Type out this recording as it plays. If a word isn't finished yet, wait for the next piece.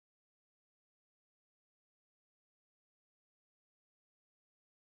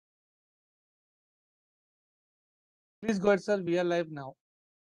Please go ahead, sir. We are live now.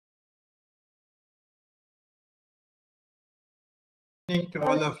 Good evening to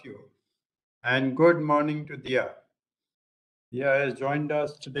all of you, and good morning to Deeya. Deeya has joined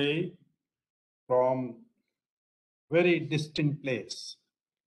us today from very distant place.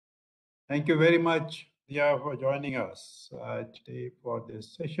 Thank you very much, Deeya, for joining us today for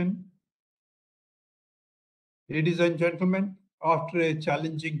this session. Ladies and gentlemen, after a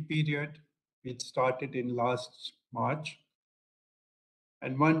challenging period which started in last March,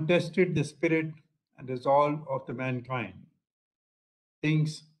 and one tested the spirit and resolve of the mankind,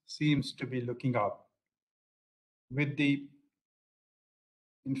 things seems to be looking up. With the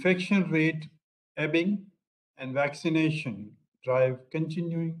infection rate ebbing and vaccination drive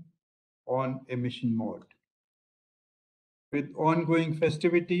continuing on a mission mode. With ongoing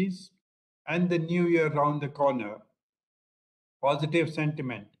festivities and the new year round the corner, positive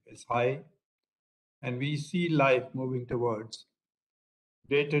sentiment is high and we see life moving towards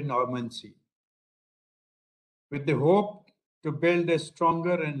greater normalcy. With the hope to build a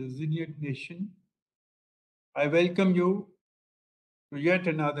stronger and resilient nation, I welcome you to yet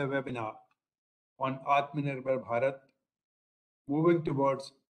another webinar on Aatmanirbhar Bharat, moving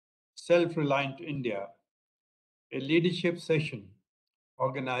towards self-reliant India, a leadership session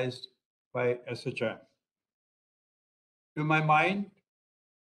organized by ASSOCHAM. To my mind,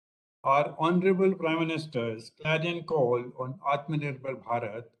 our Honorable Prime Minister's clarion call on Aatmanirbhar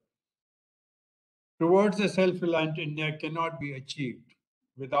Bharat towards a self-reliant India cannot be achieved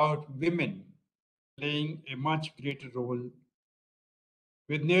without women playing a much greater role,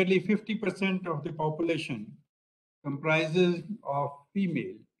 with nearly 50% of the population comprises of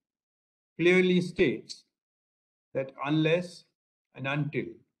female, clearly states that unless and until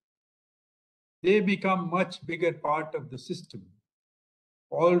they become much bigger part of the system,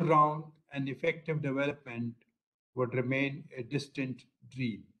 all-round and effective development would remain a distant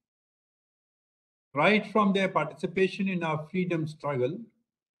dream. Right from their participation in our freedom struggle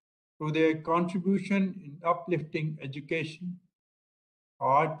to their contribution in uplifting education,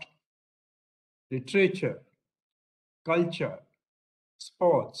 art, literature, culture,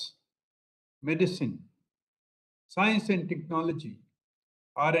 sports, medicine, science and technology,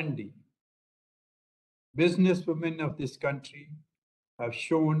 R&D, businesswomen of this country have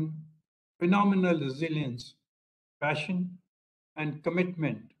shown phenomenal resilience, passion, and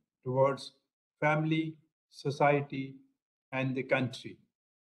commitment towards family, society, and the country.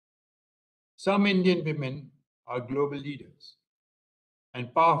 Some Indian women are global leaders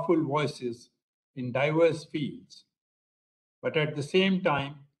and powerful voices in diverse fields. But at the same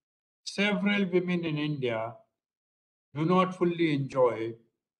time, several women in India do not fully enjoy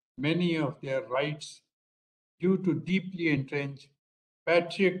many of their rights due to deeply entrenched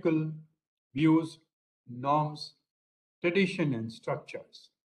patriarchal views, norms, tradition, and structures.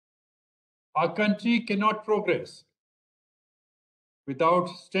 Our country cannot progress without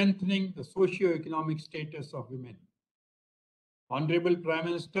strengthening the socio-economic status of women. Honorable Prime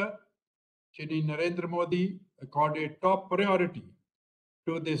Minister Shri Narendra Modi accorded top priority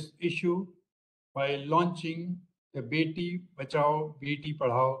to this issue by launching the Beti Bachao, Beti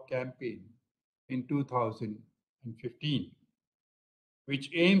Padhao campaign in 2015, which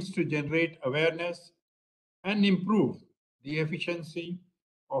aims to generate awareness and improve the efficiency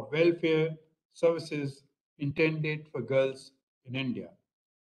of welfare services intended for girls in India.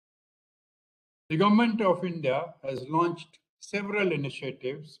 The Government of India has launched several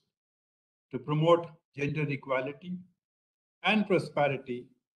initiatives to promote gender equality and prosperity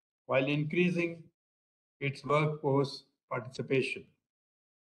while increasing its workforce participation.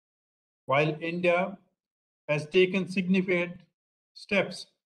 While India has taken significant steps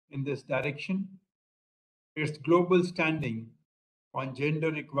in this direction, its global standing on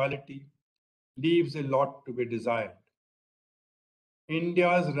gender equality leaves a lot to be desired.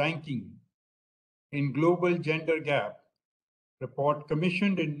 India's ranking in Global Gender Gap report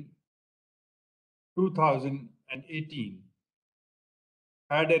commissioned in 2018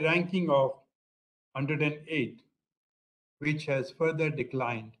 had a ranking of 108, which has further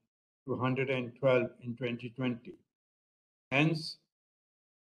declined to 112 in 2020. Hence,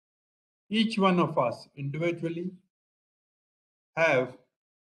 each one of us individually have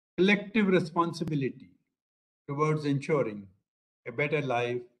collective responsibility towards ensuring a better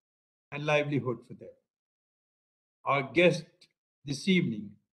life and livelihood for them. Our guest this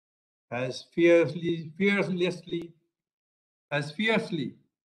evening has fiercely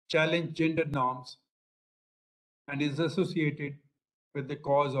challenged gender norms and is associated with the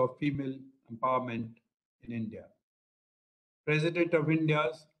cause of female empowerment in India. President of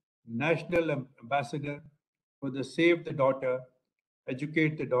India's National Ambassador For the Save the Daughter,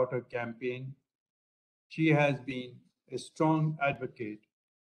 Educate the Daughter campaign, she has been a strong advocate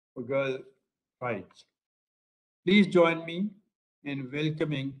for girl rights. Please join me in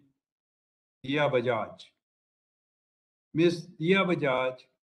welcoming Deeya Bajaj. Miss Deeya Bajaj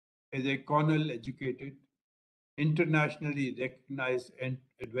is a Cornell educated, internationally recognized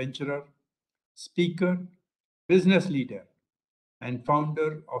adventurer, speaker, business leader, and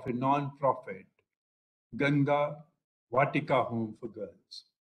founder of a non-profit, Ganga Vatika Home for Girls.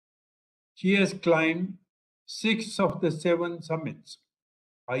 She has climbed six of the seven summits,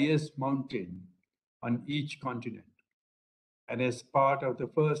 highest mountain on each continent, and is part of the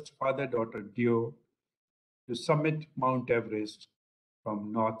first father-daughter duo to summit Mount Everest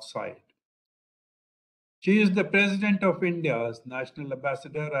from north side. She is the President of India's National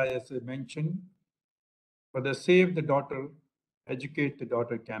Ambassador, as I mentioned, for the Save the Daughter, Educate the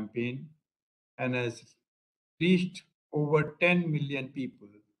Daughter campaign and has reached over 10 million people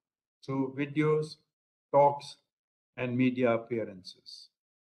through videos, talks, and media appearances.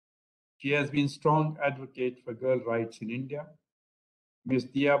 She has been strong advocate for girl rights in India. Ms.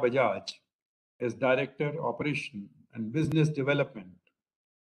 Deeya Bajaj is Director, Operation and Business Development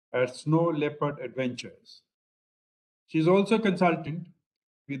at Snow Leopard Adventures. She is also consultant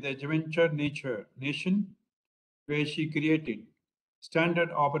with Adventure Nature Nation, where she created standard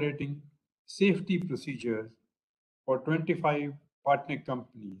operating safety procedures for 25 partner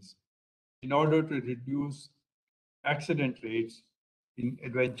companies in order to reduce accident rates in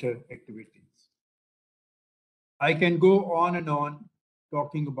adventure activities. I can go on and on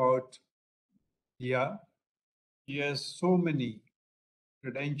talking about Dia. He has so many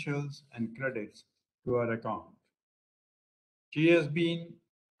credentials and credits to her account. She has been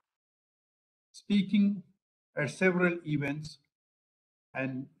speaking at several events,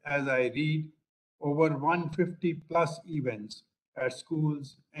 and as I read, over 150 plus events at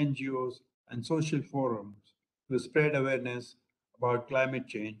schools, NGOs, and social forums to spread awareness about climate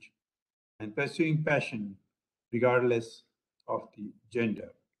change and pursuing passion regardless of the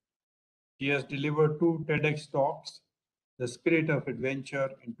gender. He has delivered two TEDx talks, The Spirit of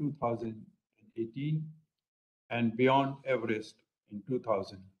Adventure in 2018 and Beyond Everest in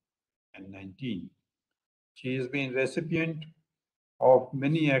 2019. She has been recipient of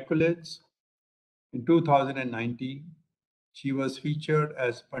many accolades. In 2019, she was featured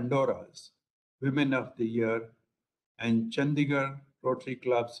as Pandora's Women of the Year and Chandigarh Rotary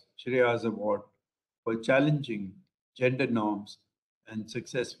Club's Shreyas Award for challenging gender norms and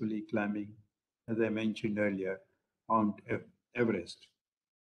successfully climbing, as I mentioned earlier, Mount Everest.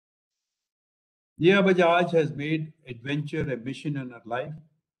 Deeya Bajaj has made adventure a mission in her life.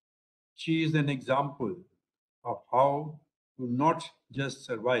 She is an example of how to not just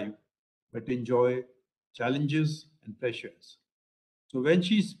survive, but enjoy challenges and pressures. So when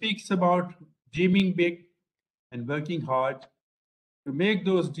she speaks about dreaming big and working hard to make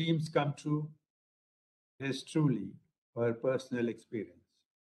those dreams come true, it is truly her personal experience.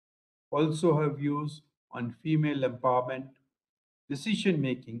 Also, her views on female empowerment, decision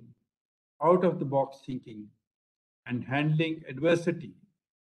making, out of the box thinking, and handling adversity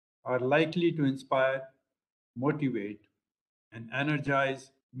are likely to inspire, motivate, and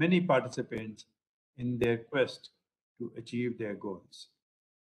energize many participants in their quest to achieve their goals.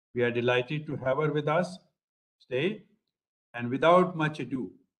 We are delighted to have her with us today, and without much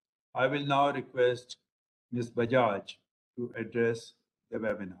ado, I will now request Ms. Bajaj to address the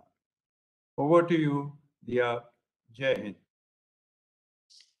webinar. Over to you, Diya. Jai Hind.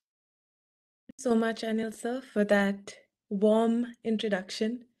 So much, Anil sir, for that warm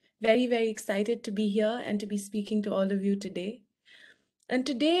introduction. Very, very excited to be here and to be speaking to all of you today. And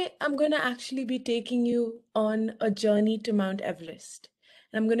today I'm going to actually be taking you on a journey to Mount Everest.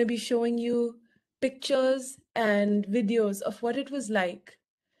 And I'm going to be showing you pictures and videos of what it was like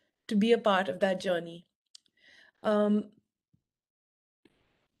to be a part of that journey.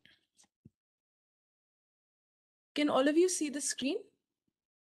 Can all of you see the screen?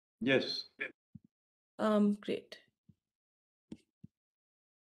 Yes. Great.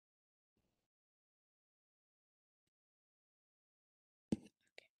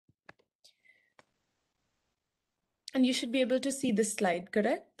 And you should be able to see this slide,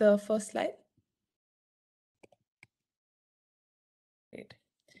 correct? The first slide? Great.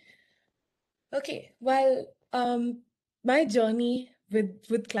 Okay, well, my journey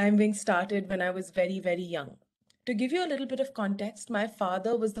with climbing started when I was very, very young. To give you a little bit of context, my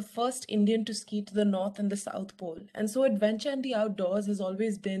father was the first Indian to ski to the North and the South Pole. And so adventure and the outdoors has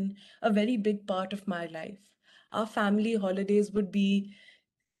always been a very big part of my life. Our family holidays would be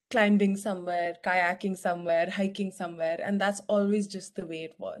climbing somewhere, kayaking somewhere, hiking somewhere, and that's always just the way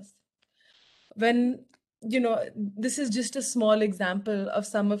it was. When, this is just a small example of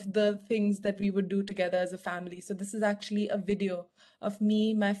some of the things that we would do together as a family. So this is actually a video of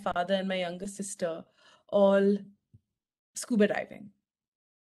me, my father, and my younger sister all scuba diving.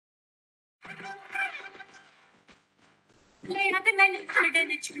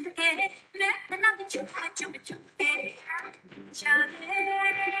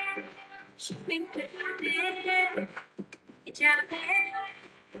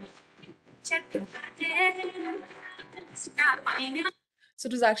 So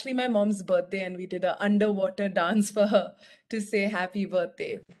it was actually my mom's birthday, and we did an underwater dance for her to say happy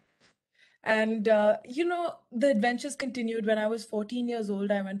birthday. And, the adventures continued. When I was 14 years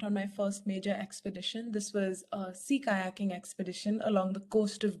old, I went on my first major expedition. This was a sea kayaking expedition along the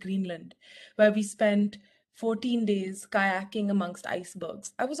coast of Greenland, where we spent 14 days kayaking amongst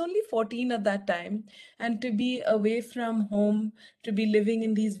icebergs. I was only 14 at that time, and to be away from home, to be living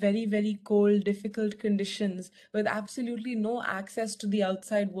in these very, very cold, difficult conditions with absolutely no access to the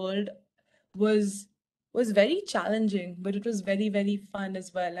outside world was was very challenging, but it was very, very fun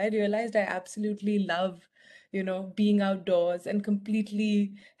as well. I realized I absolutely love, being outdoors and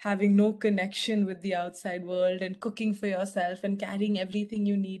completely having no connection with the outside world and cooking for yourself and carrying everything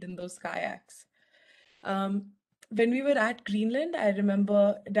you need in those kayaks. Um, when we were at Greenland, I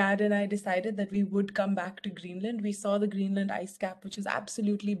remember Dad and I decided that we would come back to Greenland. We saw the Greenland ice cap, which is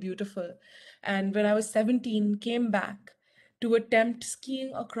absolutely beautiful. And when I was 17, came back to attempt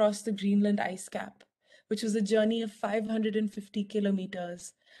skiing across the Greenland ice cap, which was a journey of 550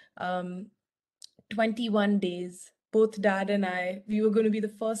 kilometers, um, 21 days. Both Dad and I, we were going to be the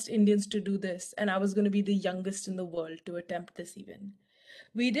first Indians to do this, and I was going to be the youngest in the world to attempt this even.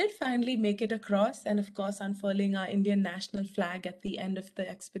 We did finally make it across, and of course, unfurling our Indian national flag at the end of the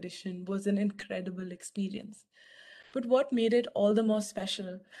expedition was an incredible experience. But what made it all the more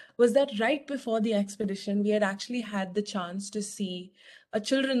special was that right before the expedition, we had actually had the chance to see a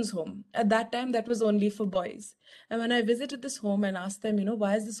children's home. At that time, that was only for boys. And when I visited this home and asked them,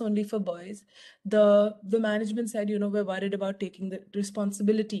 why is this only for boys? The management said, we're worried about taking the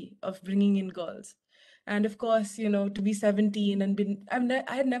responsibility of bringing in girls. And of course, to be 17 and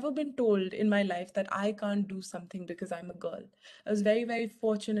I had never been told in my life that I can't do something because I'm a girl. I was very, very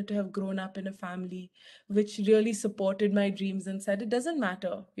fortunate to have grown up in a family which really supported my dreams and said, it doesn't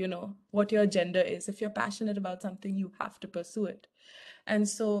matter, what your gender is. If you're passionate about something, you have to pursue it. And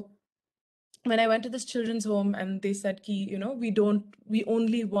so when I went to this children's home and they said, Ki, we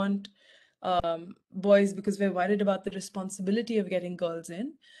only want boys because we're worried about the responsibility of getting girls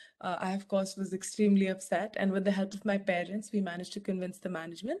in. I, of course, was extremely upset. And with the help of my parents, we managed to convince the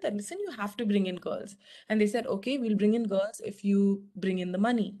management that, listen, you have to bring in girls. And they said, okay, we'll bring in girls if you bring in the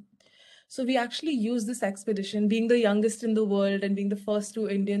money. So we actually used this expedition, being the youngest in the world and being the first two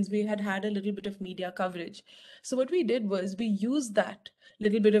Indians, we had had a little bit of media coverage. So what we did was we used that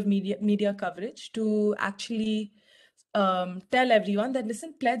little bit of media coverage to actually tell everyone that,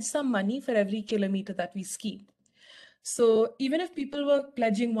 listen, pledge some money for every kilometer that we ski. So even if people were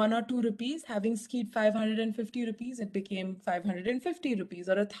pledging 1 or 2 rupees, having skied 550 rupees, it became 550 rupees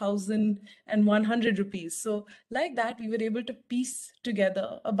or 1,100 rupees. So like that, we were able to piece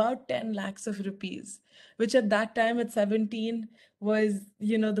together about 10 lakhs of rupees, which at that time at 17 was,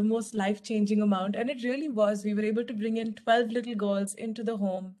 the most life-changing amount. And it really was. We were able to bring in 12 little girls into the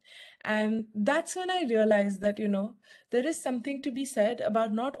home. And that's when I realized that, there is something to be said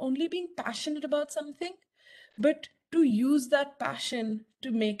about not only being passionate about something, but to use that passion to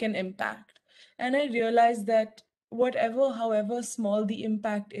make an impact. And I realized that whatever, however small the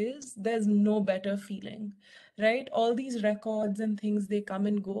impact is, there's no better feeling, right? All these records and things, they come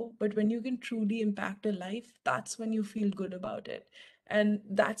and go, but when you can truly impact a life, that's when you feel good about it. And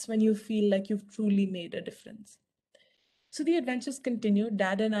that's when you feel like you've truly made a difference. So the adventures continued.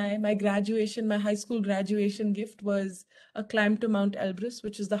 Dad and I, my high school graduation gift was a climb to Mount Elbrus,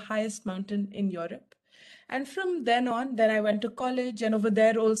 which is the highest mountain in Europe. And from then on, then I went to college, and over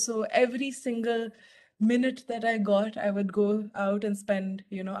there also, every single minute that I got, I would go out and spend,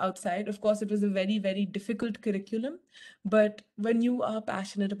 outside. Of course, it was a very, very difficult curriculum, but when you are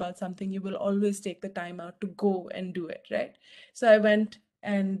passionate about something, you will always take the time out to go and do it, right? So I went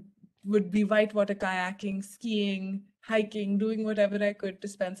and would be whitewater kayaking, skiing, hiking, doing whatever I could to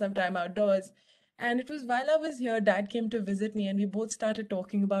spend some time outdoors. And it was while I was here, Dad came to visit me, and we both started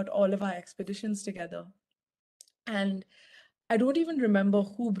talking about all of our expeditions together. And I don't even remember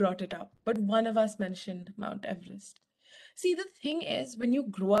who brought it up, but one of us mentioned Mount Everest. See, the thing is, when you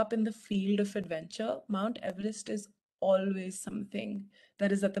grow up in the field of adventure, Mount Everest is always something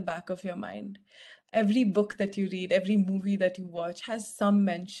that is at the back of your mind. Every book that you read, every movie that you watch has some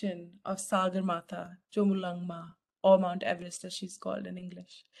mention of Sagarmatha, Chomulangma, or Mount Everest, as she's called in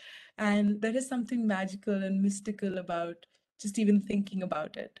English. And there is something magical and mystical about just even thinking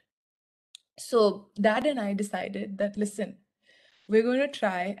about it. So, Dad and I decided that, listen, we're going to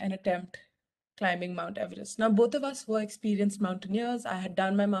try and attempt climbing Mount Everest. Now, both of us were experienced mountaineers. I had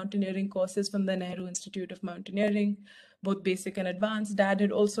done my mountaineering courses from the Nehru Institute of Mountaineering, both basic and advanced. Dad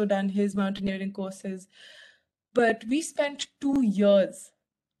had also done his mountaineering courses. But we spent 2 years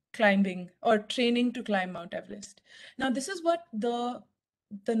climbing or training to climb Mount Everest. Now, this is what the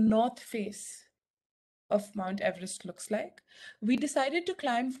north face of Mount Everest looks like. We decided to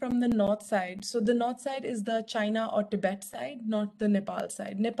climb from the north side. So the north side is the China or Tibet side, not the Nepal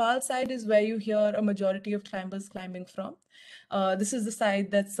side. Nepal side is where you hear a majority of climbers climbing from. This is the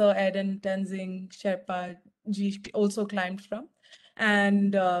side that Sir Eden Tenzing Sherpa ji also climbed from.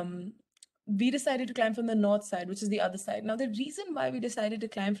 And we decided to climb from the north side, which is the other side. Now, the reason why we decided to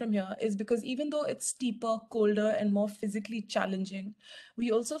climb from here is because even though it's steeper, colder, and more physically challenging,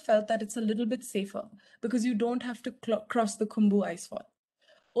 we also felt that it's a little bit safer because you don't have to cross the Khumbu icefall.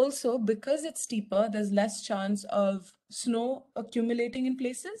 Also, because it's steeper, there's less chance of snow accumulating in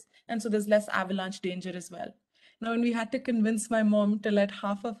places, and so there's less avalanche danger as well. Now, when we had to convince my mom to let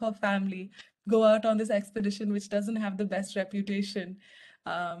half of her family go out on this expedition, which doesn't have the best reputation,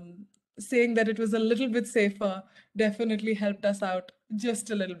 saying that it was a little bit safer definitely helped us out just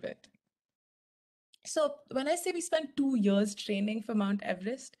a little bit. So, when I say we spent 2 years training for Mount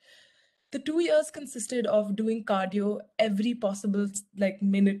Everest, the 2 years consisted of doing cardio every possible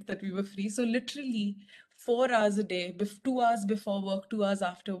minute that we were free. So literally 4 hours a day, 2 hours before work, 2 hours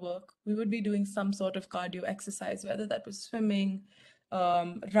after work, we would be doing some sort of cardio exercise, whether that was swimming,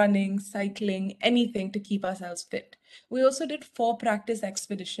 running, cycling, anything to keep ourselves fit. We also did 4 practice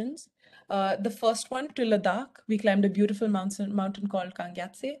expeditions. The first one to Ladakh, we climbed a beautiful mountain called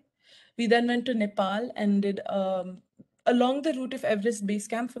Kangyatse. We then went to Nepal and did along the route of Everest Base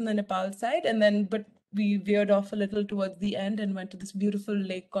Camp from the Nepal side, and then but we veered off a little towards the end and went to this beautiful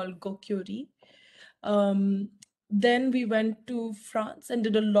lake called Gokyori. Then we went to France and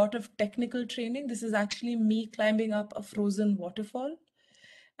did a lot of technical training. This is actually me climbing up a frozen waterfall.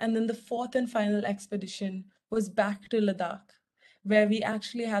 And then the fourth and final expedition was back to Ladakh, where we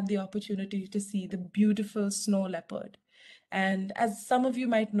actually had the opportunity to see the beautiful snow leopard. And as some of you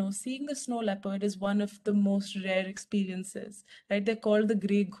might know, seeing the snow leopard is one of the most rare experiences, right? They're called the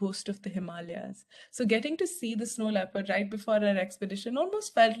gray ghost of the Himalayas. So getting to see the snow leopard right before our expedition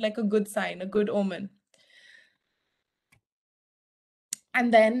almost felt like a good sign, a good omen.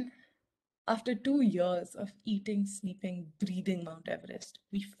 And then after 2 years of eating, sleeping, breathing Mount Everest,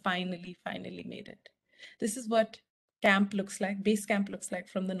 we finally made it. This is what camp looks like, base camp looks like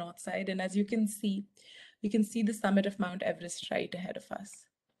from the north side. And as you can see the summit of Mount Everest right ahead of us.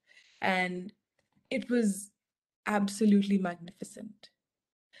 And it was absolutely magnificent.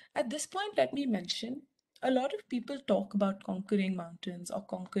 At this point, let me mention, a lot of people talk about conquering mountains or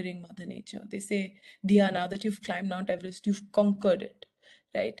conquering Mother Nature. They say, Deeya, now that you've climbed Mount Everest, you've conquered it,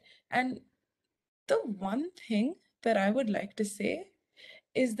 right? And the one thing that I would like to say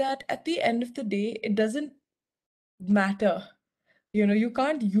is that at the end of the day, it doesn't matter. You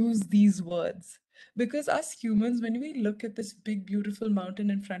can't use these words because us humans, when we look at this big, beautiful mountain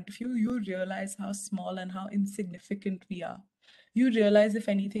in front of you, you realize how small and how insignificant we are. You realize, if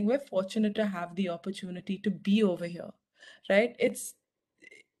anything, we're fortunate to have the opportunity to be over here, right?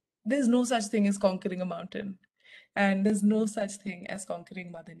 There's no such thing as conquering a mountain, and there's no such thing as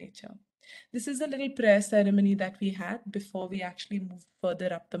conquering Mother Nature. This is a little prayer ceremony that we had before we actually moved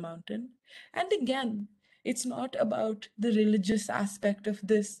further up the mountain. And again, it's not about the religious aspect of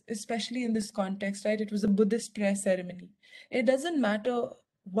this, especially in this context, right? It was a Buddhist prayer ceremony. It doesn't matter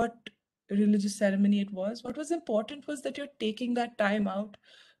what religious ceremony it was. What was important was that you're taking that time out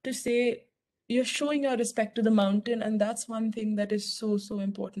to say, you're showing your respect to the mountain. And that's one thing that is so, so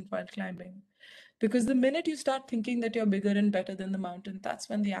important while climbing. Because the minute you start thinking that you're bigger and better than the mountain, that's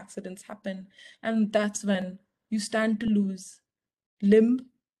when the accidents happen. And that's when you stand to lose limb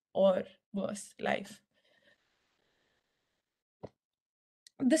or worse, life.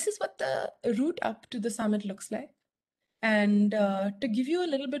 This is what the route up to the summit looks like. And to give you a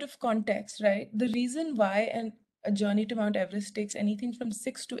little bit of context, right, the reason why a journey to Mount Everest takes anything from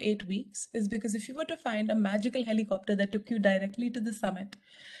 6 to 8 weeks is because if you were to find a magical helicopter that took you directly to the summit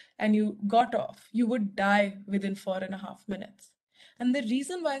and you got off, you would die within 4.5 minutes. And the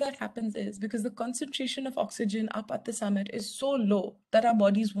reason why that happens is because the concentration of oxygen up at the summit is so low that our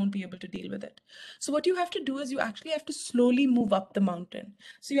bodies won't be able to deal with it. So what you have to do is you actually have to slowly move up the mountain.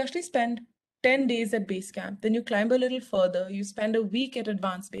 So you actually spend 10 days at base camp, then you climb a little further, you spend a week at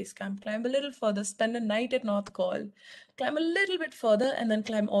advanced base camp, climb a little further, spend a night at North Col, climb a little bit further, and then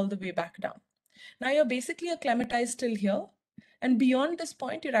climb all the way back down. Now you're basically acclimatized till here, and beyond this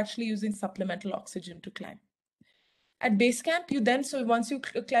point, you're actually using supplemental oxygen to climb. At base camp, you then, so once you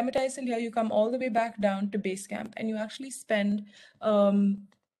acclimatize till here, you come all the way back down to base camp, and you actually spend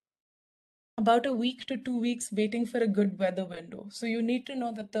about a week to 2 weeks waiting for a good weather window. So you need to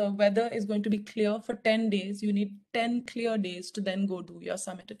know that the weather is going to be clear for 10 days. You need 10 clear days to then go do your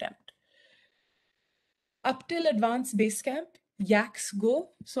summit attempt. Up till advanced base camp, yaks go.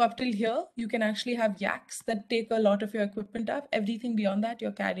 So up till here, you can actually have yaks that take a lot of your equipment up. Everything beyond that,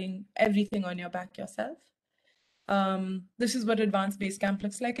 you're carrying everything on your back yourself. This is what advanced base camp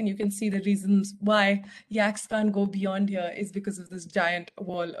looks like, and you can see the reasons why yaks can't go beyond here is because of this giant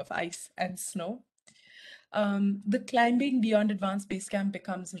wall of ice and snow. The climbing beyond advanced base camp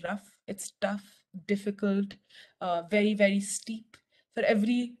becomes rough. It's tough, difficult, very, very steep. For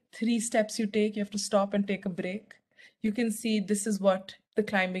every 3 steps you take, you have to stop and take a break. You can see this is what the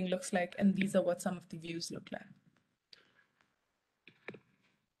climbing looks like, and these are what some of the views look like.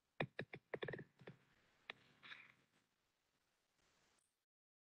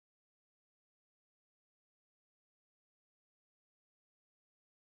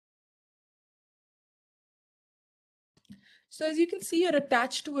 So as you can see, you're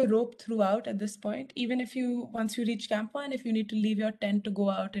attached to a rope throughout at this point. Even if once you reach Camp 1, if you need to leave your tent to go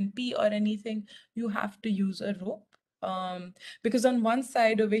out and pee or anything, you have to use a rope. Because on one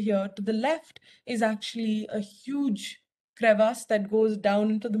side over here to the left is actually a huge crevasse that goes down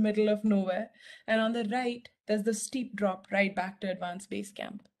into the middle of nowhere. And on the right, there's the steep drop right back to advanced base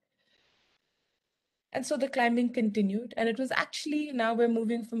camp. And so the climbing continued, and it was actually, now we're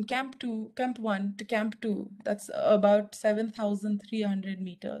moving from camp 1 to camp 2. That's about 7,300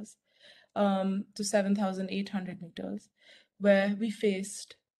 meters to 7,800 meters, where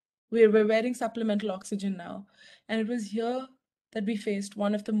we're wearing supplemental oxygen now. And it was here that we faced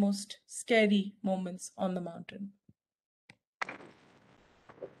one of the most scary moments on the mountain.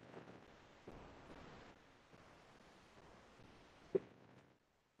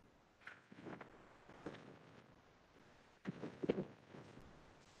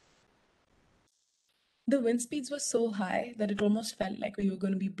 The wind speeds were so high that it almost felt like we were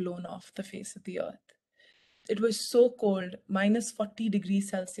going to be blown off the face of the earth. It was so cold, minus 40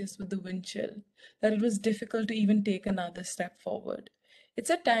 degrees Celsius with the wind chill, that it was difficult to even take another step forward. It's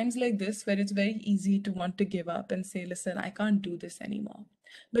at times like this where it's very easy to want to give up and say, listen, I can't do this anymore.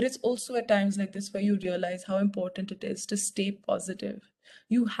 But it's also at times like this where you realize how important it is to stay positive.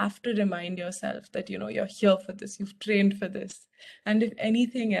 You have to remind yourself that, you're here for this, you've trained for this. And if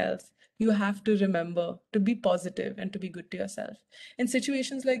anything else, you have to remember to be positive and to be good to yourself. In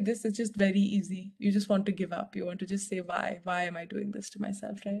situations like this, it's just very easy. You just want to give up. You want to just say, why? Why am I doing this to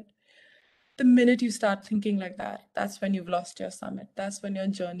myself, right? The minute you start thinking like that, that's when you've lost your summit. That's when your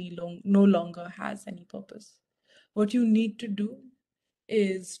journey no longer has any purpose. What you need to do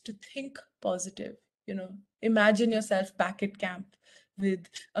is to think positive. Imagine yourself back at camp with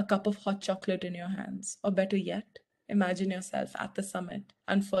a cup of hot chocolate in your hands, or better yet, imagine yourself at the summit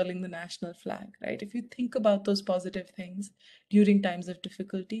unfurling the national flag, right? If you think about those positive things during times of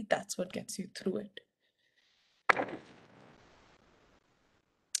difficulty, that's what gets you through it.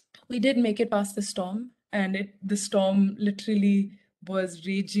 We did make it past the storm, and the storm literally was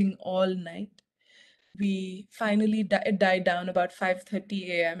raging all night. We finally it died down about 5:30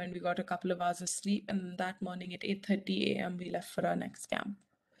 a.m. and we got a couple of hours of sleep. And that morning at 8:30 a.m. we left for our next camp.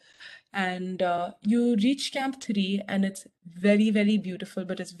 And you reach camp 3, and it's very, very beautiful,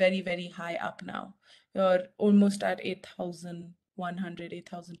 but it's very, very high up now. You're almost at 8,100,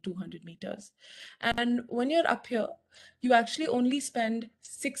 8,200 meters. And when you're up here, you actually only spend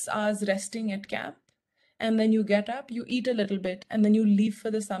 6 hours resting at camp. And then you get up, you eat a little bit, and then you leave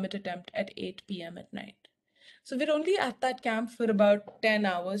for the summit attempt at 8 p.m. at night. So we're only at that camp for about 10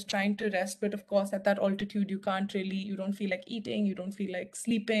 hours trying to rest. But of course, at that altitude, you don't feel like eating, you don't feel like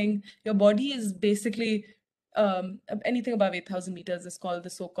sleeping. Your body is basically, anything above 8,000 meters is called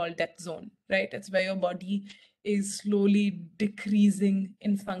the so-called death zone, right? It's where your body is slowly decreasing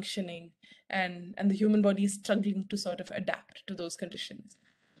in functioning, and the human body is struggling to sort of adapt to those conditions.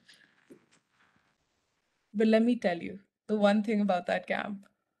 But let me tell you, the one thing about that camp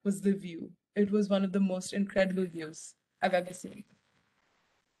was the view. It was one of the most incredible views I've ever seen.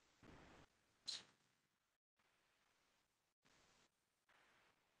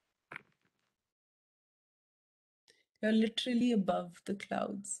 You're literally above the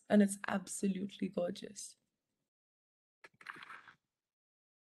clouds, and it's absolutely gorgeous.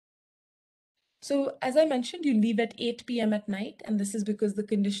 So, as I mentioned, you leave at 8 p.m. at night, and this is because the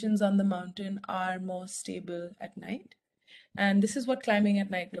conditions on the mountain are more stable at night. And this is what climbing at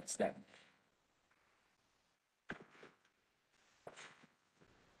night looks like.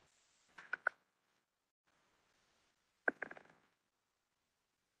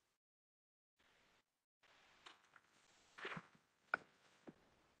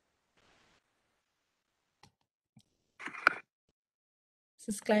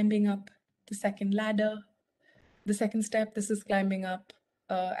 This is climbing up the second ladder. The second step, this is climbing up.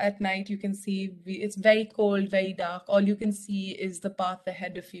 At night, you can see it's very cold, very dark. All you can see is the path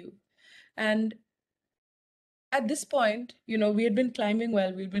ahead of you. And at this point, we had been climbing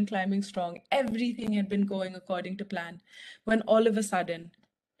well, we'd been climbing strong. Everything had been going according to plan. When all of a sudden,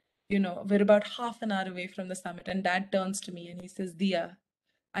 we're about half an hour away from the summit, and Dad turns to me and he says, Deeya,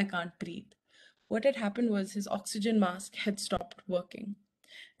 I can't breathe. What had happened was his oxygen mask had stopped working.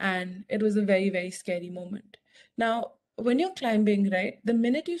 And it was a very, very scary moment. Now, when you're climbing, right, the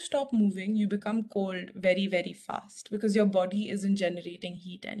minute you stop moving, you become cold very, very fast because your body isn't generating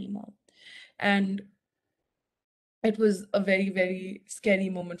heat anymore. And it was a very, very scary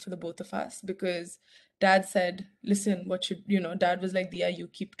moment for the both of us because Dad said, listen, Dad was like, Deeya, you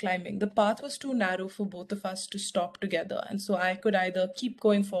keep climbing. The path was too narrow for both of us to stop together. And so I could either keep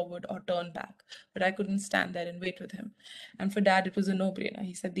going forward or turn back, but I couldn't stand there and wait with him. And for Dad, it was a no-brainer.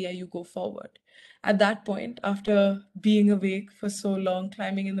 He said, Deeya, you go forward. At that point, after being awake for so long,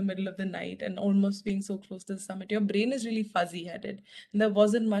 climbing in the middle of the night and almost being so close to the summit, your brain is really fuzzy-headed. And there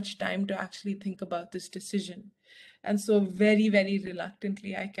wasn't much time to actually think about this decision. And so, very, very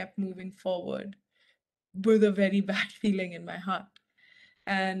reluctantly, I kept moving forward with a very bad feeling in my heart.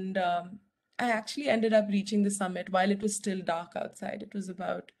 And I actually ended up reaching the summit while it was still dark outside. It was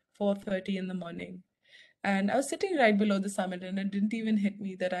about 4:30 in the morning. And I was sitting right below the summit, and it didn't even hit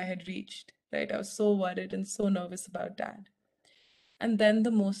me that I had reached, right? I was so worried and so nervous about Dad. And then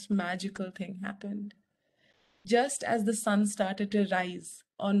the most magical thing happened. Just as the sun started to rise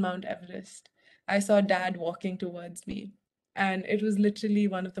on Mount Everest, I saw Dad walking towards me. And it was literally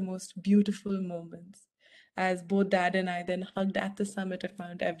one of the most beautiful moments as both Dad and I then hugged at the summit of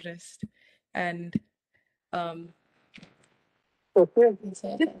Mount Everest. And um, Okay.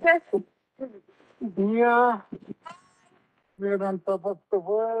 Deeya, we're on top of the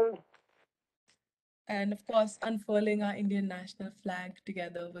world. and of course, unfurling our Indian national flag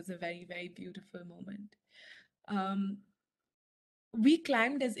together was a very, very beautiful moment. Um, we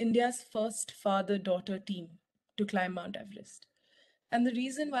climbed as India's first father-daughter team to climb Mount Everest. And the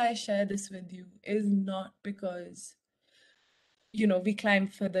reason why I share this with you is not because, we climb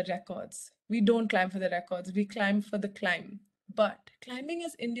for the records. We don't climb for the records, we climb for the climb. But climbing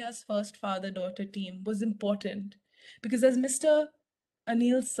as India's first father-daughter team was important because, as Mr.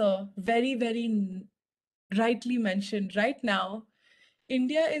 Anil Sir very, very rightly mentioned, right now,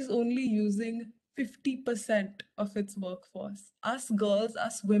 India is only using 50% of its workforce. Us girls,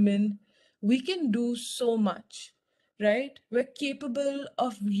 us women, we can do so much, right? We're capable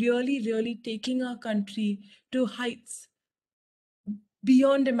of really, really taking our country to heights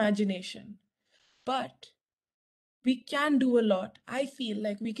beyond imagination. But we can do a lot. I feel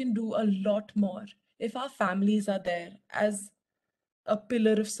like we can do a lot more if our families are there as a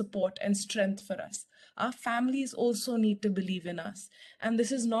pillar of support and strength for us. Our families also need to believe in us. And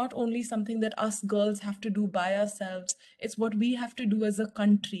this is not only something that us girls have to do by ourselves, it's what we have to do as a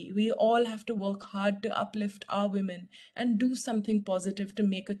country. We all have to work hard to uplift our women and do something positive to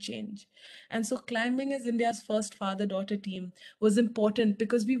make a change. And so, climbing as India's first father daughter team was important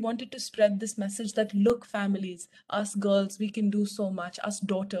because we wanted to spread this message that look, families, us girls, we can do so much, us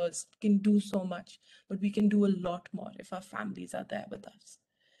daughters can do so much, but we can do a lot more if our families are there with us.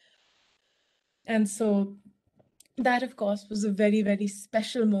 And so that, of course, was a very, very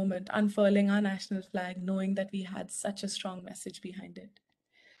special moment, unfurling our national flag, knowing that we had such a strong message behind it.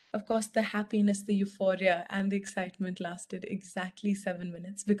 Of course, the happiness, the euphoria, and the excitement lasted exactly 7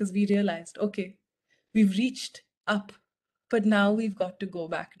 minutes because we realized, okay, we've reached up, but now we've got to go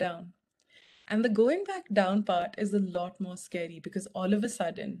back down. And the going back down part is a lot more scary because all of a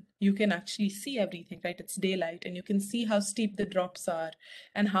sudden you can actually see everything, right? It's daylight and you can see how steep the drops are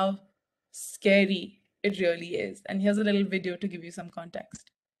and how scary it really is. And here's a little video to give you some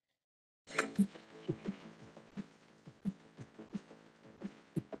context.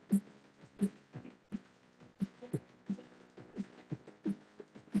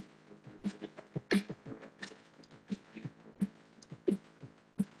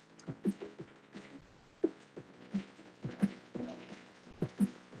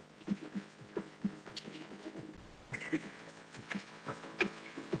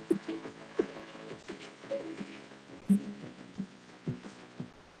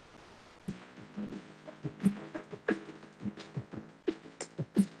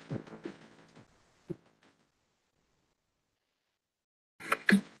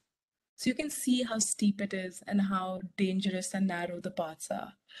 So you can see how steep it is and how dangerous and narrow the paths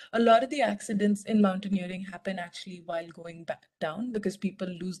are. A lot of the accidents in mountaineering happen actually while going back down because people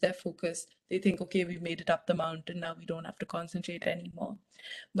lose their focus. They think, okay, we made it up the mountain, now we don't have to concentrate anymore.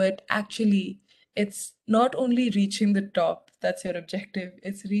 But actually, it's not only reaching the top that's your objective,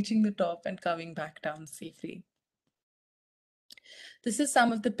 it's reaching the top and coming back down safely. This is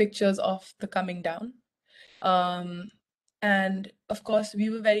some of the pictures of the coming down. Um, and of course, we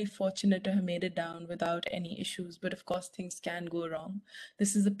were very fortunate to have made it down without any issues, but of course, things can go wrong.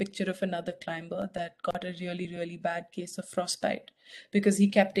 This is a picture of another climber that got a really, really bad case of frostbite because he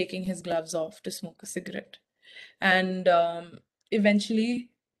kept taking his gloves off to smoke a cigarette. And eventually,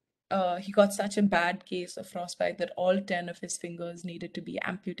 he got such a bad case of frostbite that all 10 of his fingers needed to be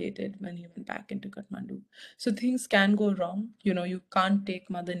amputated when he went back into Kathmandu. So things can go wrong. You know, you can't take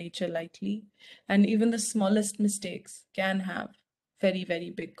Mother Nature lightly. And even the smallest mistakes can have very, very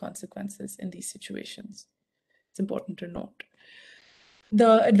big consequences in these situations. It's important to note.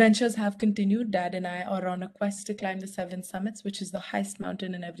 The adventures have continued. Dad and I are on a quest to climb the 7 summits, which is the highest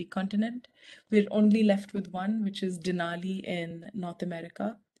mountain in every continent. We're only left with one, which is Denali in North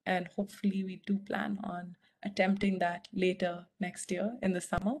America. And hopefully, we do plan on attempting that later next year in the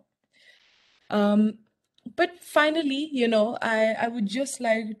summer. But finally, you know, I would just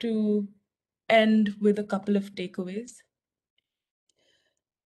like to end with a couple of takeaways.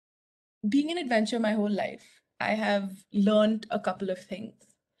 Being an adventurer my whole life, I have learned a couple of things.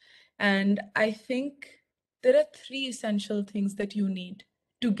 And I think there are three essential things that you need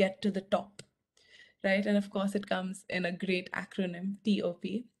to get to the top, right? And of course, it comes in a great acronym, TOP.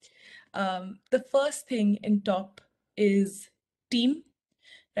 The first thing in top is team,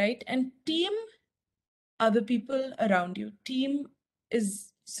 right? And team are the people around you. Team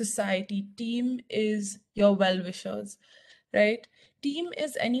is society. Team is your well-wishers, right? Team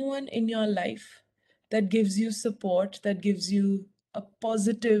is anyone in your life that gives you support, that gives you a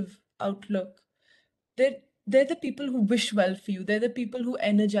positive outlook. They're the people who wish well for you. They're the people who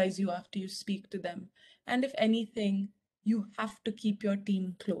energize you after you speak to them. And if anything, you have to keep your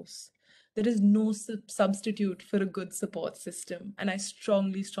team close. There is no substitute for a good support system. And I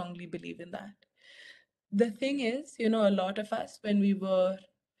strongly, strongly believe in that. The thing is, you know, a lot of us, when we were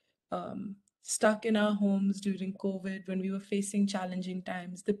stuck in our homes during COVID, when we were facing challenging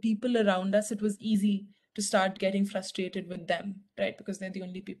times, the people around us, it was easy to start getting frustrated with them, right? Because they're the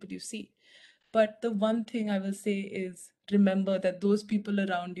only people you see. But the one thing I will say is remember that those people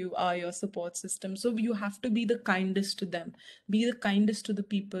around you are your support system. So you have to be the kindest to them, be the kindest to the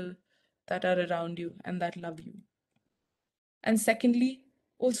people that are around you and that love you. And secondly,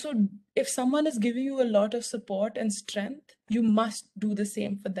 also, if someone is giving you a lot of support and strength, you must do the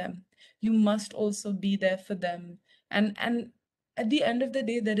same for them. You must also be there for them. And at the end of the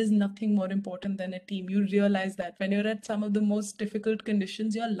day, there is nothing more important than a team. You realize that when you're at some of the most difficult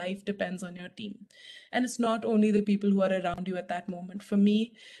conditions, your life depends on your team. And it's not only the people who are around you at that moment. For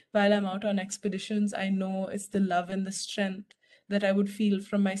me, while I'm out on expeditions, I know it's the love and the strength that I would feel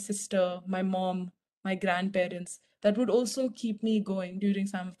from my sister, my mom, my grandparents that would also keep me going during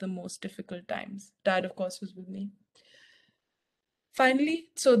some of the most difficult times. Dad, of course, was with me. Finally,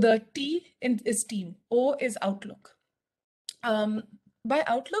 so the is team, O is outlook. By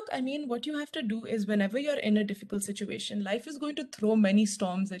outlook, I mean what you have to do is whenever you're in a difficult situation, life is going to throw many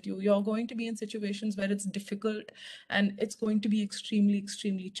storms at you. You're going to be in situations where it's difficult and it's going to be extremely,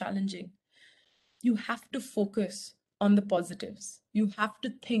 extremely challenging. You have to focus on the positives. You have to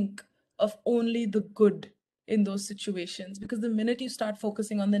think of only the good in those situations because the minute you start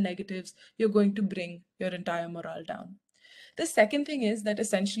focusing on the negatives, you're going to bring your entire morale down. The second thing is that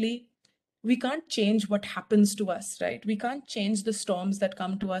essentially we can't change what happens to us, right? We can't change the storms that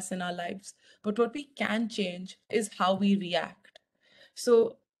come to us in our lives. But what we can change is how we react.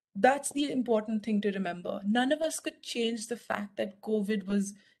 So that's the important thing to remember. None of us could change the fact that COVID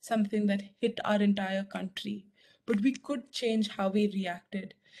was something that hit our entire country, but we could change how we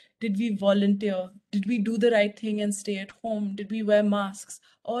reacted. Did we volunteer? Did we do the right thing and stay at home? Did we wear masks?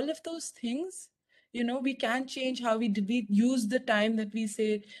 All of those things, you know, we can change how we did we use the time that we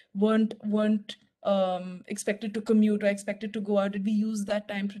say weren't expected to commute or expected to go out. Did we use that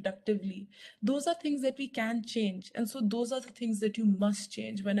time productively? Those are things that we can change. And so those are the things that you must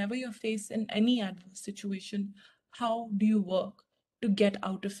change. Whenever you're faced in any adverse situation, how do you work to get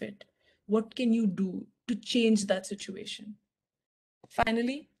out of it? What can you do to change that situation?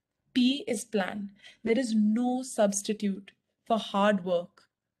 Finally, P is plan. There is no substitute for hard work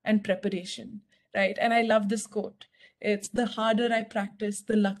and preparation, right? And I love this quote. It's the harder I practice,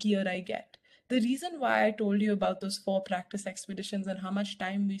 the luckier I get. The reason why I told you about those 4 practice expeditions and how much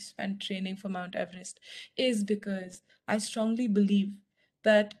time we spent training for Mount Everest is because I strongly believe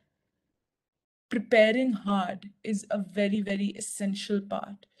that preparing hard is a very, very essential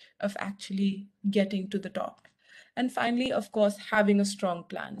part of actually getting to the top. And finally, of course, having a strong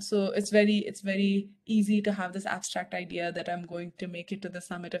plan. So it's very easy to have this abstract idea that I'm going to make it to the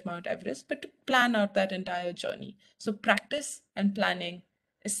summit of Mount Everest, but to plan out that entire journey. So practice and planning,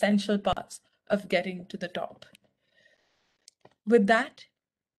 essential parts of getting to the top. With that,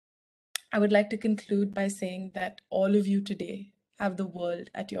 I would like to conclude by saying that all of you today have the world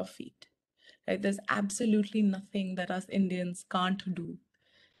at your feet. Right? There's absolutely nothing that us Indians can't do.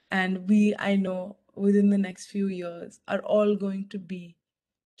 And we, I know, within the next few years, are all going to be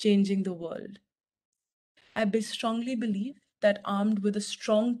changing the world. Strongly believe that armed with a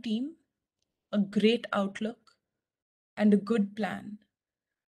strong team, a great outlook, and a good plan,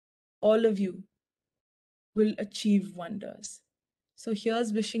 all of you will achieve wonders. So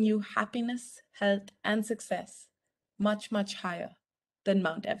here's wishing you happiness, health, and success much, much higher than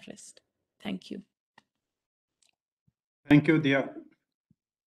Mount Everest. Thank you. Thank you, Diya.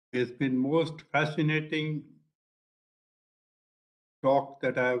 It's been most fascinating talk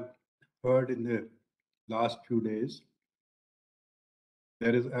that I've heard in the last few days.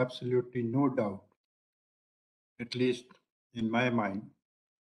 There is absolutely no doubt, at least in my mind,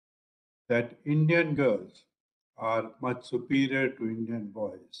 that Indian girls are much superior to Indian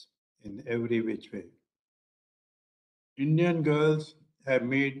boys in every which way. Indian girls have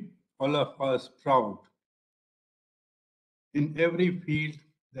made all of us proud in every field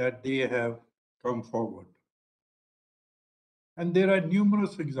that they have come forward. And there are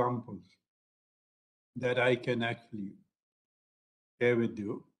numerous examples that I can actually share with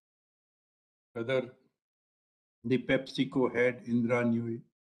you, whether the PepsiCo head Indra Nooyi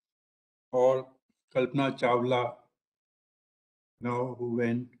or Kalpana Chawla, who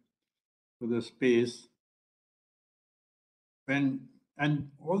went to the space, and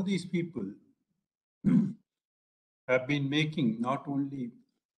all these people have been making not only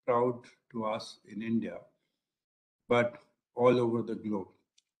proud to us in India, but all over the globe.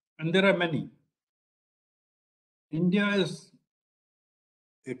 And there are many. India is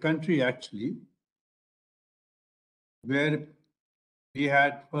a country actually where we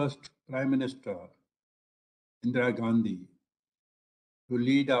had first Prime Minister Indira Gandhi to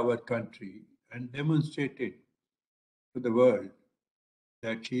lead our country and demonstrated to the world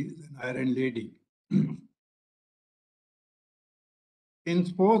that she is an Iron Lady. In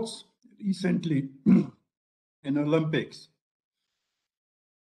sports, recently in Olympics,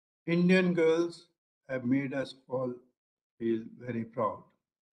 Indian girls have made us all feel very proud.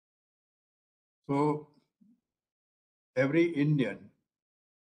 So every Indian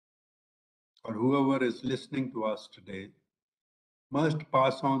or whoever is listening to us today must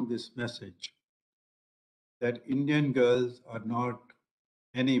pass on this message that Indian girls are not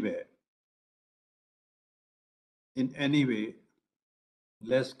anywhere, in any way,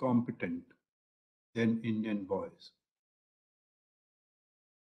 less competent than Indian boys.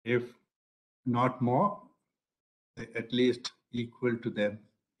 If not more, at least equal to them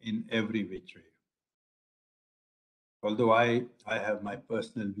in every which way. Although I have my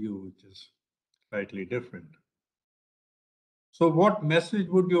personal view, which is slightly different. So, what message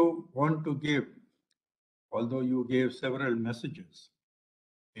would you want to give? Although you gave several messages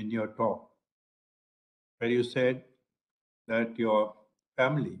in your talk, where you said that your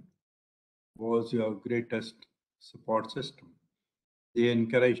family was your greatest support system, they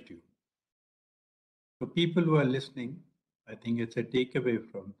encouraged you. So, people who are listening, I think it's a takeaway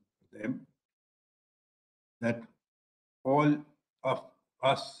from them that all of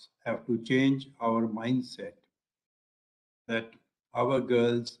us have to change our mindset that our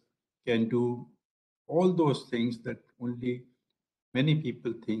girls can do all those things that only many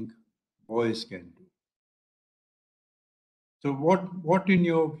people think boys can do. So what in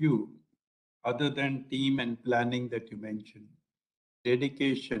your view, other than team and planning that you mentioned,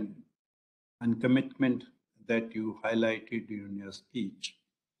 dedication and commitment that you highlighted in your speech,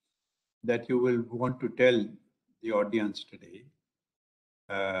 that you will want to tell the audience today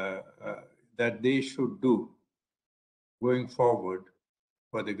that they should do going forward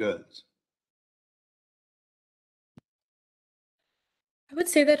for the girls? I would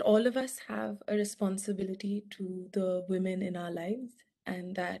say that all of us have a responsibility to the women in our lives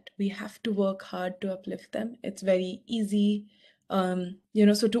and that we have to work hard to uplift them. It's very easy.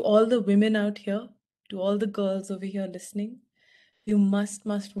 So to all the women out here, to all the girls over here listening, you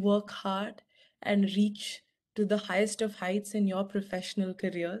must work hard and reach to the highest of heights in your professional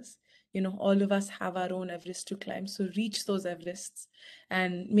careers. all of us have our own Everest to climb. So reach those Everests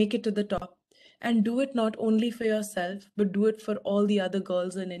and make it to the top. And do it not only for yourself, but do it for all the other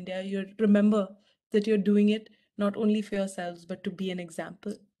girls in India. You remember that you're doing it not only for yourselves, but to be an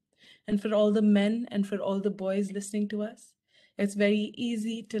example. And for all the men and for all the boys listening to us, it's very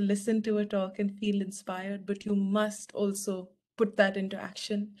easy to listen to a talk and feel inspired, but you must also put that into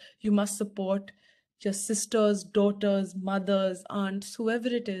action. You must support your sisters, daughters, mothers, aunts, whoever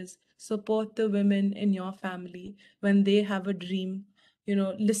it is. Support the women in your family when they have a dream.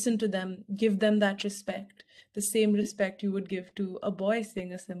 Listen to them, give them that respect, the same respect you would give to a boy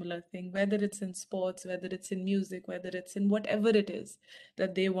saying a similar thing, whether it's in sports, whether it's in music, whether it's in whatever it is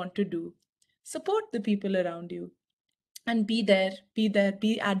that they want to do. Support the people around you and be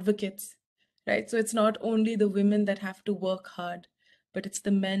advocates, right? So it's not only the women that have to work hard, but it's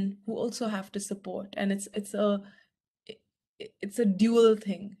the men who also have to support. And it's a dual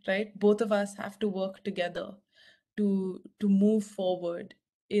thing, right? Both of us have to work together to move forward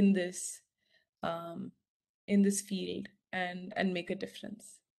in this um, in this field and make a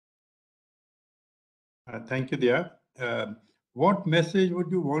difference. Thank you, Diya. What message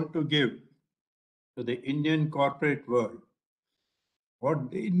would you want to give to the Indian corporate world? What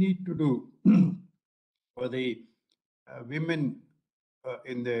they need to do for the women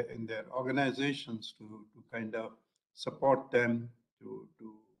in their organizations to kind of support them,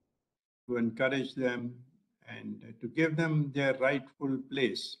 to encourage them, and to give them their rightful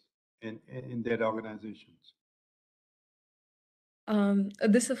place in their organizations.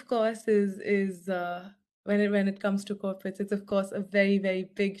 This, of course, is when it comes to corporates, it's of course a very, very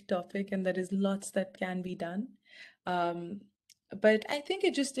big topic, and there is lots that can be done. Um, but I think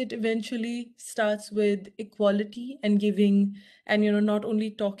it eventually starts with equality and giving, and not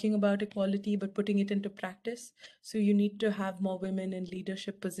only talking about equality, but putting it into practice. So you need to have more women in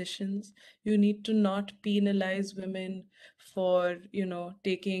leadership positions. You need to not penalize women for,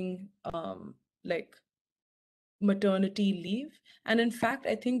 taking like maternity leave. And in fact,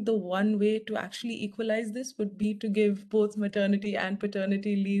 I think the one way to actually equalize this would be to give both maternity and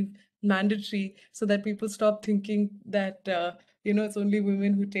paternity leave mandatory so that people stop thinking that, it's only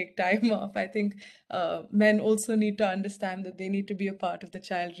women who take time off. I think men also need to understand that they need to be a part of the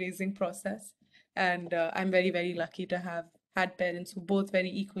child raising process. And I'm very, very lucky to have had parents who both very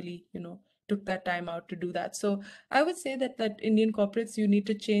equally, took that time out to do that. So I would say that Indian corporates, you need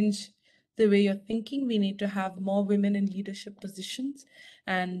to change the way you're thinking. We need to have more women in leadership positions.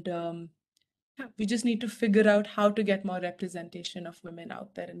 And yeah, we just need to figure out how to get more representation of women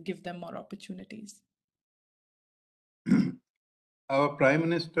out there and give them more opportunities. Our Prime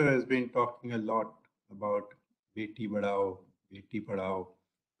Minister has been talking a lot about Beti Badao, Beti Padhao,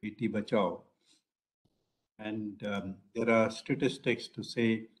 Beti Bachao. And there are statistics to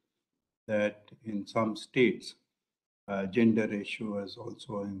say that in some states, gender ratio has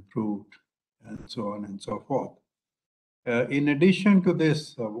also improved, and so on and so forth. In addition to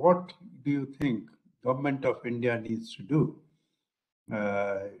this, what do you think government of India needs to do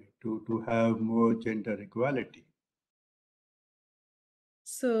uh, to have more gender equality?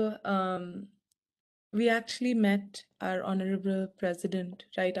 So, we actually met our honorable president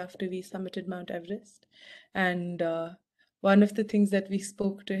right after we summited Mount Everest, and one of the things that we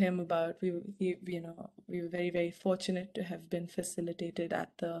spoke to him about, we were very, very fortunate to have been felicitated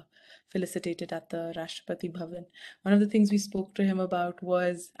at the Rashtrapati Bhavan. One of the things we spoke to him about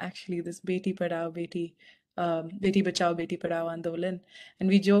was actually this Beti Padhao, Beti Bachao, Beti Padhao Andolan, and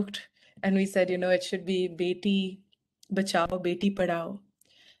we joked and we said, it should be Beti Bachao, Beti Padhao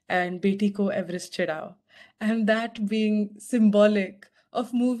and Beti Ko Everest Chadao. And that being symbolic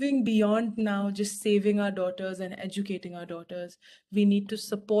of moving beyond now just saving our daughters and educating our daughters. We need to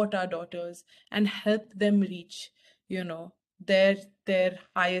support our daughters and help them reach, you know, their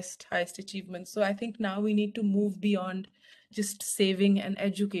highest achievements. So I think now we need to move beyond just saving and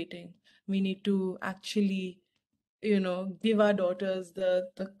educating. We need to actually give our daughters the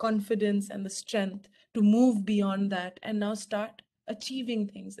confidence and the strength to move beyond that and now start achieving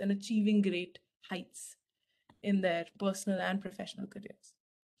things and achieving great heights in their personal and professional careers.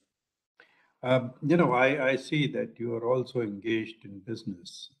 I see that you are also engaged in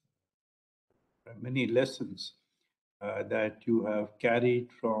business. Many lessons that you have carried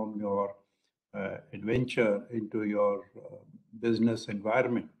from your adventure into your business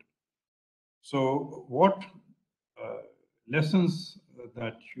environment. So, what uh, lessons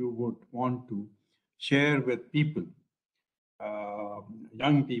that you would want to share with people,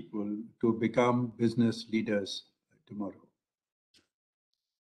 young people, to become business leaders tomorrow?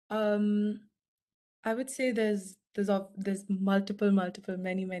 Um, I would say there's multiple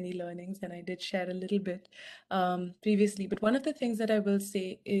many learnings, and I did share a little bit previously. But one of the things that I will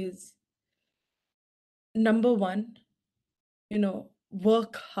say is number one,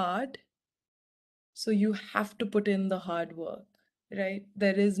 work hard. So you have to put in the hard work, right?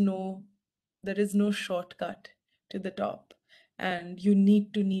 There is no shortcut to the top, and you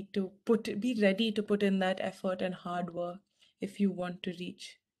need to be ready to put in that effort and hard work if you want to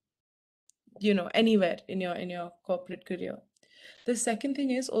reach anywhere in your corporate career. The second thing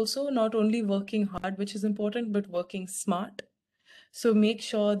is also not only working hard, which is important, but working smart. So make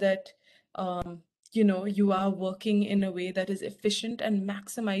sure that you are working in a way that is efficient and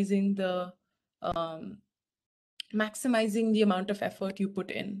um, maximizing the amount of effort you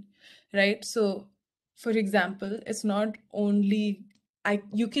put in, right? So, for example, it's not only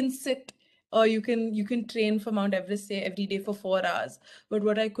you can sit or you can train for Mount Everest, say, every day for 4 hours, but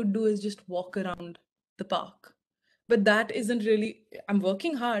what I could do is just walk around the park. But that isn't really, I'm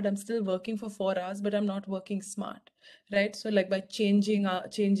working hard, I'm still working for 4 hours, but I'm not working smart, right? So like by changing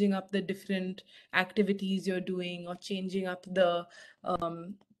up the different activities you're doing, or changing up the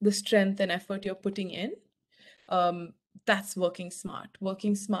strength and effort you're putting in, um, that's working smart.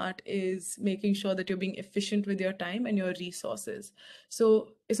 Working smart is making sure that you're being efficient with your time and your resources.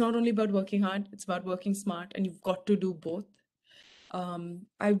 So it's not only about working hard, it's about working smart, and you've got to do both.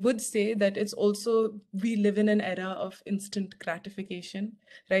 I would say that it's also, we live in an era of instant gratification,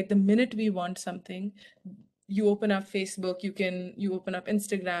 right? The minute we want something, you open up Facebook, you open up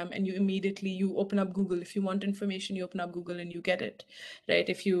Instagram, and you open up Google. If you want information, you open up Google and you get it, right?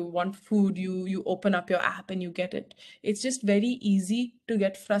 If you want food, you open up your app and you get it. It's just very easy to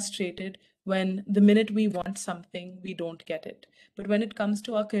get frustrated when the minute we want something, we don't get it. But when it comes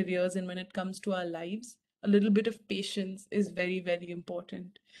to our careers and when it comes to our lives, a little bit of patience is very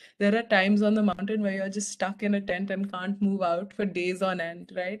important. There are times on the mountain where you're just stuck in a tent and can't move out for days on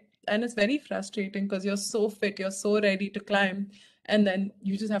end, right? And it's very frustrating because you're so fit, you're so ready to climb, and then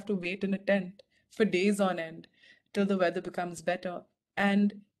you just have to wait in a tent for days on end till the weather becomes better.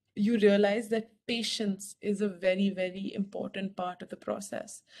 And you realize that patience is a very important part of the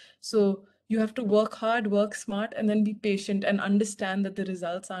process. So you have to work hard, work smart, and then be patient and understand that the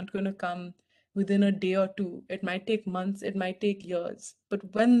results aren't going to come within a day or two. It might take months, it might take years, but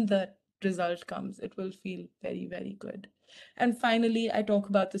when the result comes, it will feel very good. And finally, I talk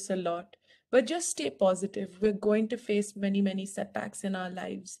about this a lot, but just stay positive. We're going to face many setbacks in our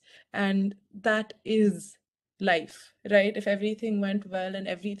lives, and that is life, right? If everything went well and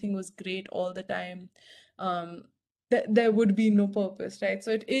everything was great all the time, um, there would be no purpose, right?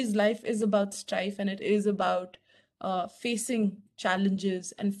 So life is about strife, and it is about facing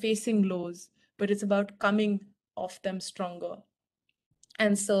challenges and facing lows, but it's about coming off them stronger.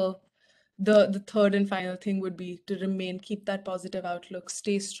 And so the third and final thing would be to keep that positive outlook,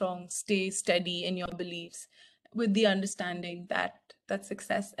 stay strong, stay steady in your beliefs, with the understanding that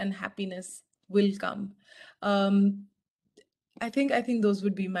success and happiness will come. Um, I think those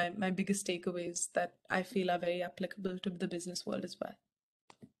would be my biggest takeaways that I feel are very applicable to the business world as well.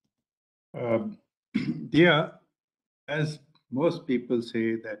 Um, Dear, as most people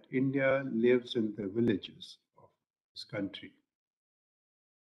say, that India lives in the villages of this country,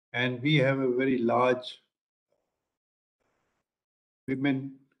 and we have a very large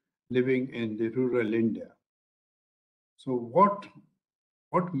women living in the rural India. So,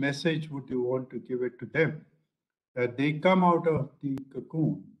 what message would you want to give it to them, that they come out of the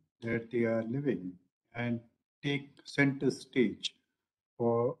cocoon that they are living and take center stage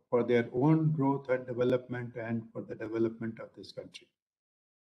for their own growth and development and for the development of this country?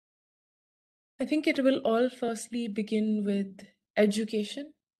 I think it will all firstly begin with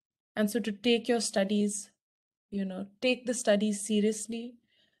education. And so to take your studies, take the studies seriously,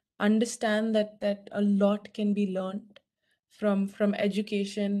 understand that a lot can be learned from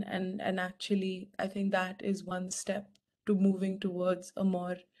education, and actually I think that is one step to moving towards a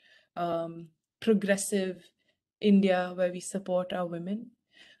more um, progressive India where we support our women.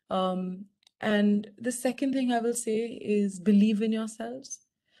 And the second thing I will say is believe in yourselves.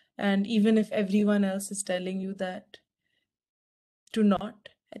 And even if everyone else is telling you that to not,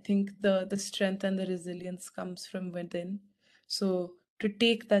 I think the strength and the resilience comes from within. So to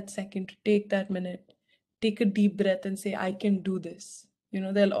take that second, to take that minute, take a deep breath and say, I can do this.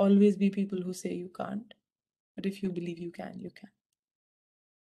 There'll always be people who say you can't, but if you believe you can, you can.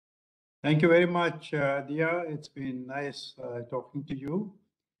 Thank you very much, Dia. It's been nice talking to you.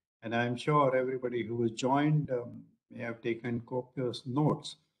 And I'm sure everybody who has joined may have taken copious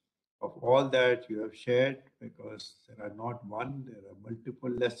notes of all that you have shared, because there are not one, there are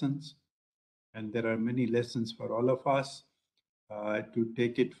multiple lessons. And there are many lessons for all of us to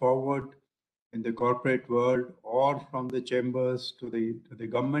take it forward in the corporate world or from the chambers to the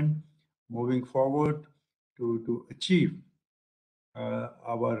government, moving forward to achieve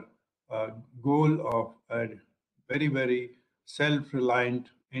our goal of a very, very self-reliant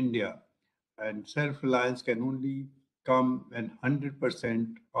India. And self-reliance can only come when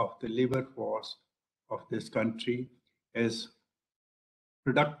 100% of the labor force of this country is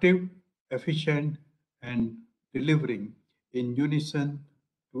productive, efficient, and delivering in unison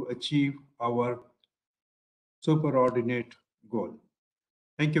to achieve our superordinate goal.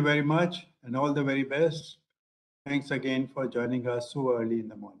 Thank you very much and all the very best. Thanks again for joining us so early in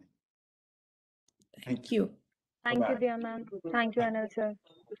the morning. Thank you. Thank you, Bye-bye. dear ma'am. Thank you, Anil sir.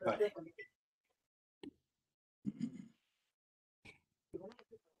 Bye.